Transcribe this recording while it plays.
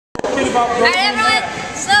Alright everyone,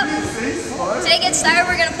 so to get started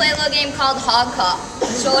we're going to play a little game called Hog Call.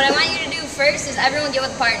 So what I want you to do first is everyone get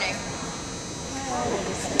with a partner.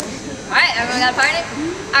 Alright, everyone got a partner?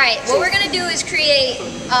 Alright, what we're going to do is create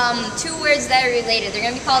two words that are related. They're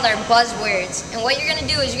going to be called our buzzwords. And what you're going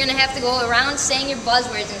to do is you're going to have to go around saying your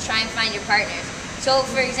buzzwords and try and find your partners. So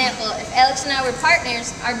for example, if Alex and I were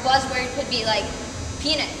partners, our buzzword could be like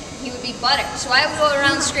peanut. He would be butter. So I would go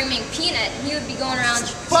around screaming peanut, and he would be going around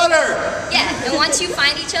butter! Yeah, and once you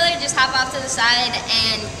find each other, just hop off to the side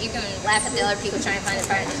and you can laugh at the other people trying to find their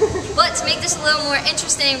partners. But to make this a little more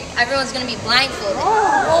interesting, everyone's going to be blindfolded.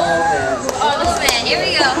 Oh man, here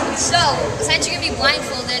we go. So, since you're going to be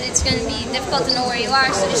blindfolded, it's going to be difficult to know where you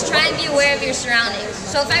are, so just try and be aware of your surroundings.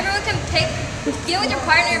 So if everyone can get with your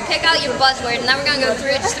partner, pick out your buzzword, and then we're going to go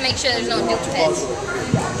through it just to make sure there's no duplicates.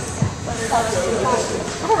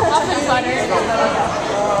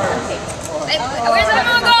 Hey, where's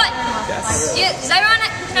everyone going?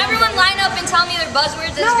 Can everyone line up and tell me their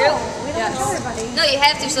buzzwords as a group? Yes. No, you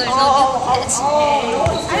have to, so there's no duplicates.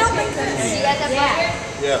 I don't think so. Do you guys have buzzword?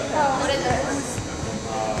 Yeah. What is it?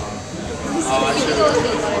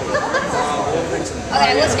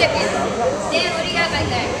 Okay, we'll skip you. Dan, what do you got back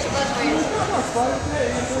there? What's your buzzword?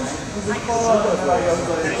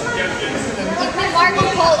 You put Marco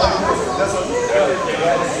Polo.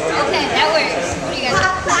 Okay, that works. What do you guys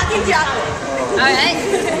got? Packing chocolate. Alright.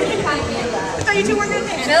 I thought you two were going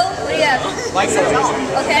to Phil, what do you got?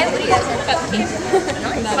 Okay, what do you guys have?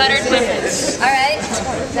 Buttered muffins. Alright.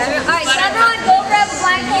 Alright, so everyone go grab a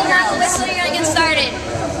blindfold now. Whistle, you're going to get started.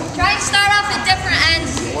 Try and start off at different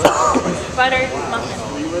ends. Buttered muffins.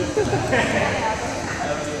 You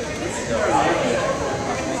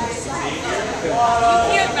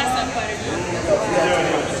can't mess up buttered muffins.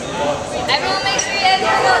 Everyone make sure you have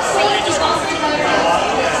your notes so you can go through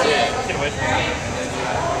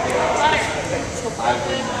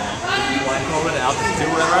Blindfolded, I'll just do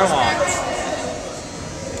whatever I want.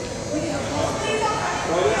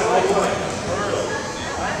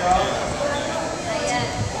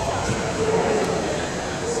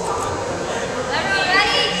 Everyone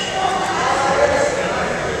ready?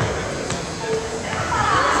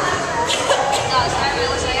 No, sorry,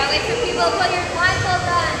 so I gotta wait for people to put your blindfold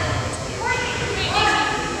on.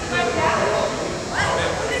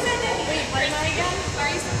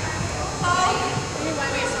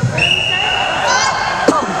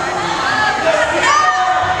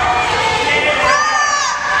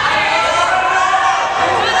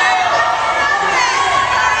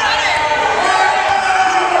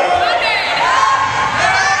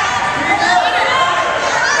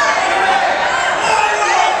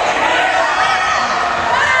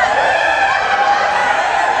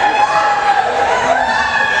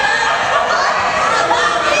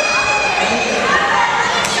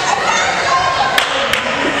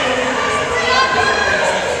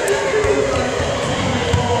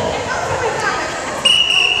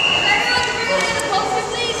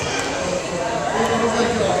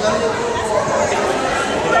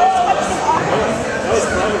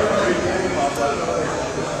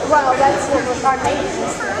 Well, that's what we're starting.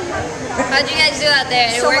 How'd you guys do out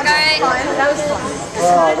there? Did it work alright? That was fun.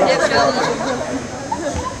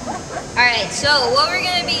 Alright, so what we're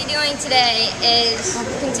going to be doing today is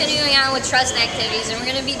continuing on with trust activities, and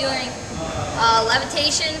we're going to be doing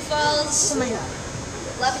levitation falls.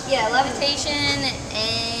 Levitation,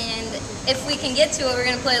 and if we can get to it, we're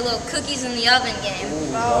going to play a little cookies in the oven game.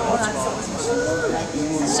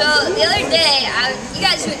 So the other day, you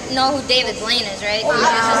guys know who David Blaine is, right?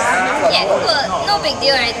 Yeah, well, no big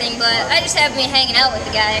deal or anything, but I just happened to be hanging out with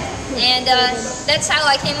the guy, and that's how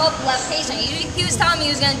I came up with levitation. He was telling me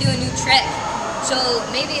he was going to do a new trick, so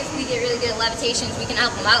maybe if we get really good at levitations, we can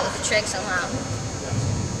help him out with the trick somehow.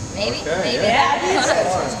 Maybe? Okay, Maybe? Yeah.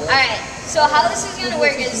 Alright, so how this is going to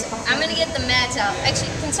work is, I'm going to get the mats out.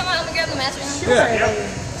 Actually, can someone help me grab the mats right now? Yeah.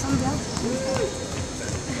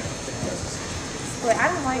 Wait,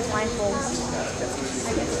 I don't like blindfolds.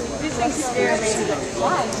 These things scare me.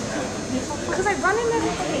 Why? Because I run into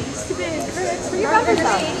stupid critics. You run into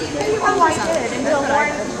me. Oh, I did. Until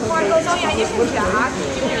Warren goes, oh yeah, you can jog.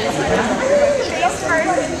 Face first.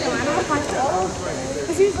 I don't know if I know.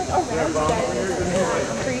 Because he was like, oh, where are you guys?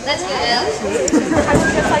 That's good, Alex. I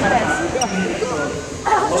was just like this.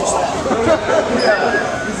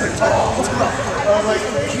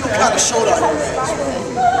 You got a shoulder on your ass.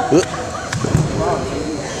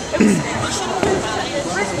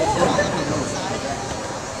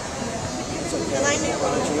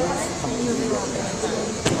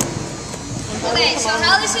 Okay, so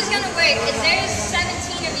how this is going to work is there's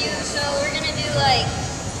 17 of you, so we're going to do like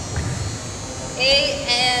 8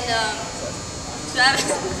 and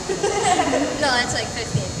No, that's like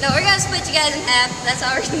 15. No, we're gonna split you guys in half. That's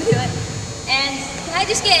how we're gonna do it. And can I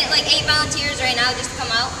just get like 8 volunteers right now just to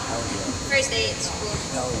come out? First 8, it's cool.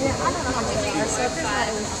 Yeah, I don't know how many are, so if there's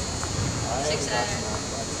not 6, 7.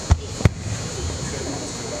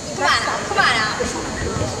 Come on out, come on out.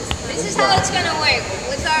 This is how it's gonna work.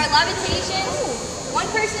 With our levitation,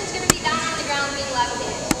 one person's gonna be down on the ground being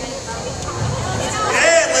levitated.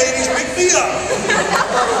 Yeah, ladies, pick me up.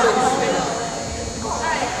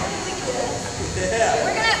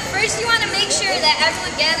 We're gonna, first you wanna make sure that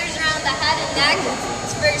everyone gathers around the head and neck.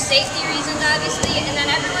 It's for safety reasons, obviously, and then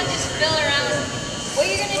everyone just fill around. What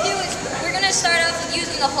you're gonna do is, we're gonna start off with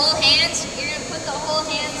using the whole hands. You're gonna put the whole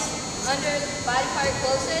hands under the body part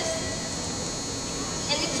closest.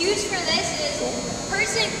 And the cues for this is, the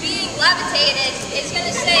person being levitated is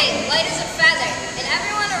gonna say, light as a feather. And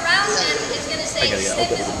everyone around him is gonna say,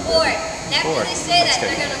 stiff as a board. And after they say that,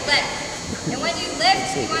 they're gonna lift. And when you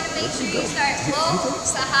lift, you want to make sure you start low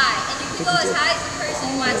to high. And you can go as high as the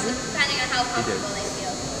person wants, depending on how comfortable they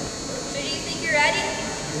feel. So do you think you're ready?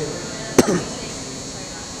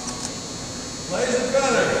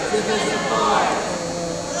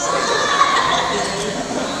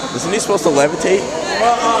 Isn't he supposed to levitate?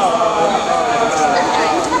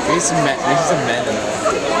 He's a man.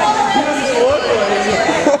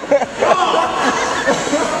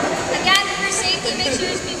 Again, for safety, make sure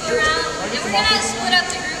there's people around. And we're going to split up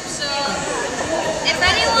the group, so if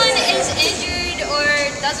anyone is injured or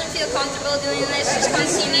doesn't feel comfortable doing this, just come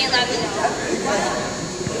see me and let me know.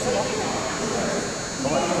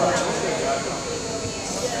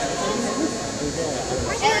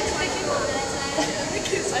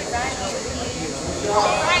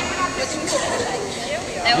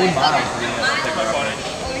 That way,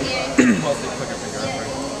 over here.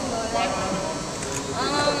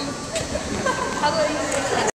 How about you?